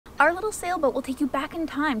Our little sailboat will take you back in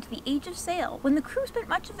time to the age of sail, when the crew spent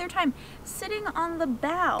much of their time sitting on the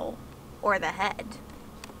bow, or the head.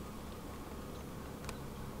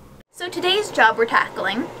 So today's job we're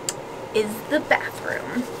tackling is the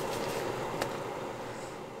bathroom.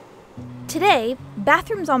 Today,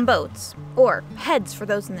 bathrooms on boats, or heads for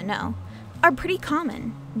those in the know, are pretty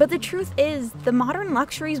common. But the truth is, the modern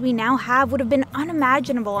luxuries we now have would have been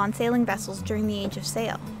unimaginable on sailing vessels during the age of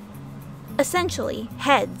sail. Essentially,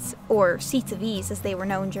 heads, or seats of ease as they were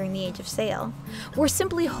known during the age of sail, were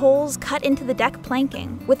simply holes cut into the deck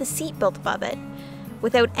planking with a seat built above it,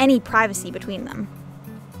 without any privacy between them.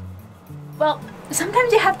 Well,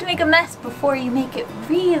 sometimes you have to make a mess before you make it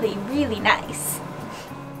really, really nice.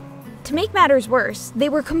 To make matters worse, they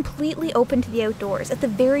were completely open to the outdoors at the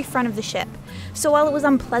very front of the ship, so while it was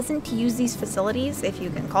unpleasant to use these facilities, if you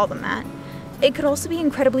can call them that, it could also be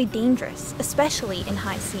incredibly dangerous, especially in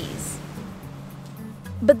high seas.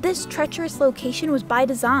 But this treacherous location was by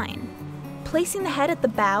design. Placing the head at the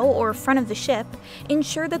bow or front of the ship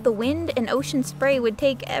ensured that the wind and ocean spray would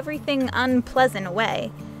take everything unpleasant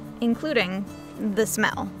away, including the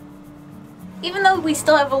smell. Even though we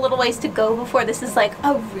still have a little ways to go before this is like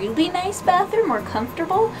a really nice bathroom or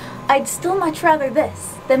comfortable, I'd still much rather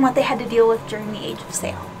this than what they had to deal with during the age of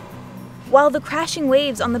sail. While the crashing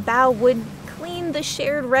waves on the bow would clean the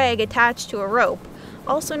shared rag attached to a rope,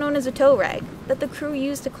 also known as a tow rag, that the crew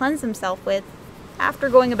used to cleanse themselves with after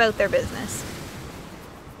going about their business.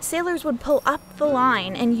 Sailors would pull up the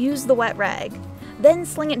line and use the wet rag, then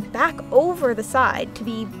sling it back over the side to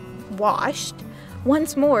be washed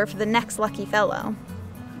once more for the next lucky fellow.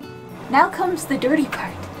 Now comes the dirty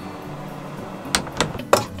part.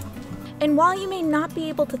 And while you may not be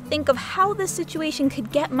able to think of how this situation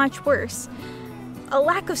could get much worse, a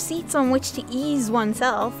lack of seats on which to ease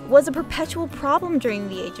oneself was a perpetual problem during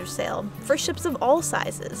the age of sail for ships of all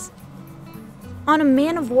sizes. On a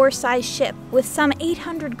man-of-war sized ship with some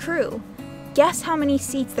 800 crew, guess how many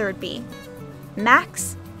seats there would be?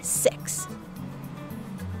 Max 6.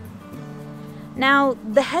 Now,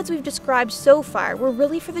 the heads we've described so far were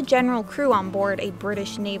really for the general crew on board a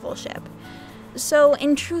British naval ship. So,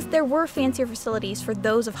 in truth, there were fancier facilities for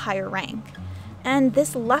those of higher rank. And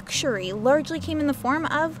this luxury largely came in the form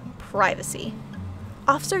of privacy.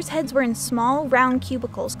 Officers' heads were in small, round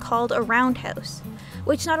cubicles called a roundhouse,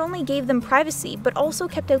 which not only gave them privacy, but also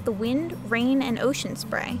kept out the wind, rain, and ocean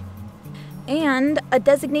spray. And a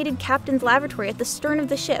designated captain's lavatory at the stern of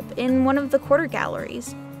the ship in one of the quarter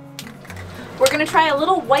galleries. We're going to try a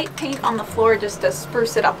little white paint on the floor just to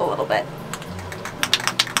spruce it up a little bit.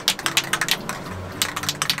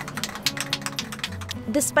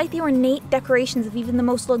 Despite the ornate decorations of even the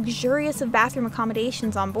most luxurious of bathroom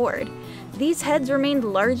accommodations on board, these heads remained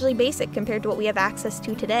largely basic compared to what we have access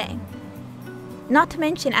to today. Not to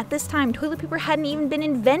mention, at this time, toilet paper hadn't even been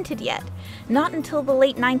invented yet, not until the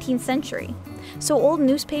late 19th century. So old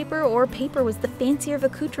newspaper or paper was the fancier of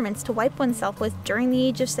accoutrements to wipe oneself with during the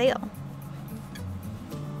age of sail.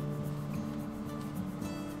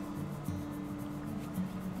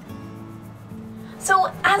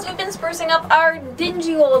 So, as we've been sprucing up our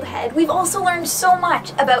dingy old head, we've also learned so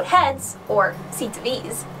much about heads, or seats of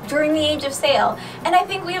ease, during the age of sail, and I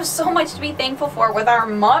think we have so much to be thankful for with our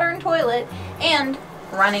modern toilet and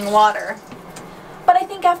running water. But I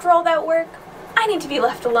think after all that work, I need to be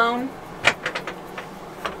left alone.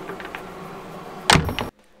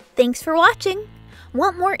 Thanks for watching!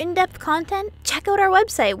 Want more in-depth content? Check out our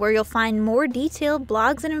website where you'll find more detailed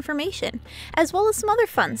blogs and information, as well as some other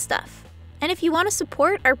fun stuff. And if you want to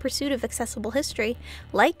support our pursuit of accessible history,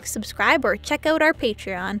 like, subscribe, or check out our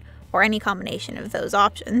Patreon, or any combination of those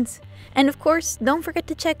options. And of course, don't forget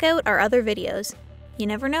to check out our other videos. You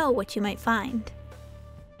never know what you might find.